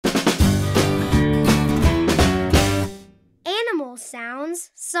Sounds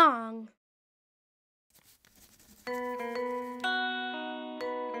Song.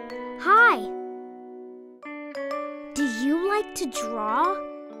 Hi! Do you like to draw?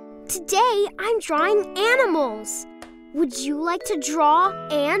 Today I'm drawing animals. Would you like to draw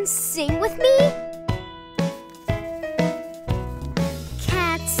and sing with me?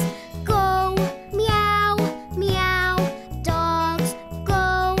 Cats go meow, meow. Dogs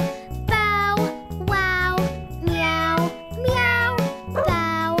go bow, wow. Meow, meow,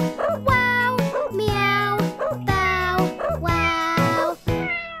 bow, wow. Meow, bow, wow.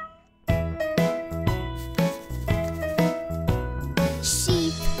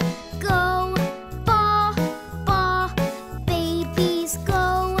 Sheep go baa, baa. Babies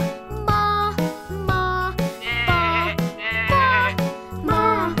go ma, ma. Baa, baa.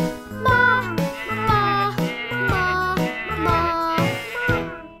 Ma, ma, ma, ma, ma.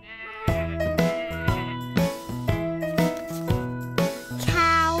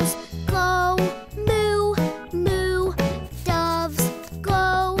 Cows go moo, moo. Doves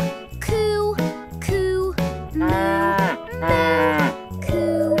go coo, coo. Moo, moo.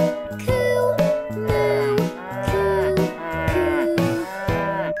 Coo, coo. Moo, coo, coo.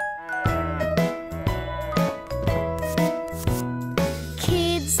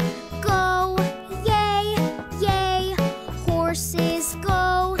 Kids go yay, yay. Horses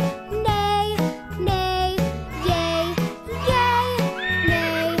go neigh, neigh. Yay, yay.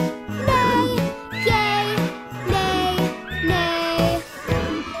 Neigh, neigh. Yay, neigh, neigh.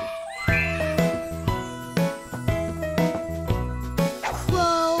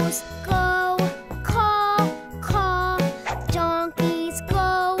 Crows go caw, caw. Donkeys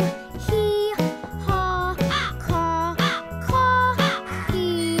go hee haw, caw, caw.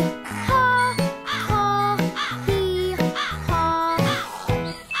 Hee haw, caw, hee haw.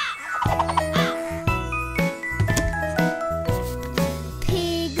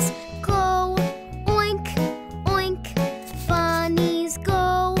 Pigs go oink, oink. Bunnies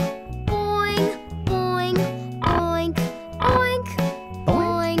go boing, boing. Oink, oink.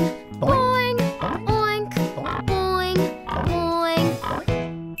 Boing, boing. Oink, boing, boing.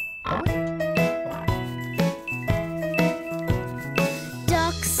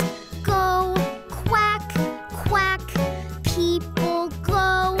 Ducks go quack, quack. People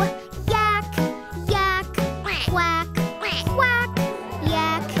go yak, yak. Quack, quack.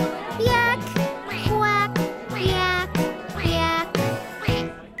 Yak, yak. Quack, yak, yak.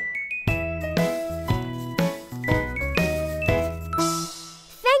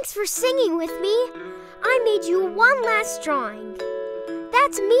 Thanks for singing with me. I made you one last drawing.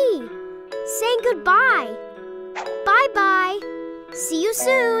 That's me, saying goodbye. Bye-bye. See you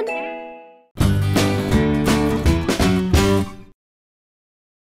soon.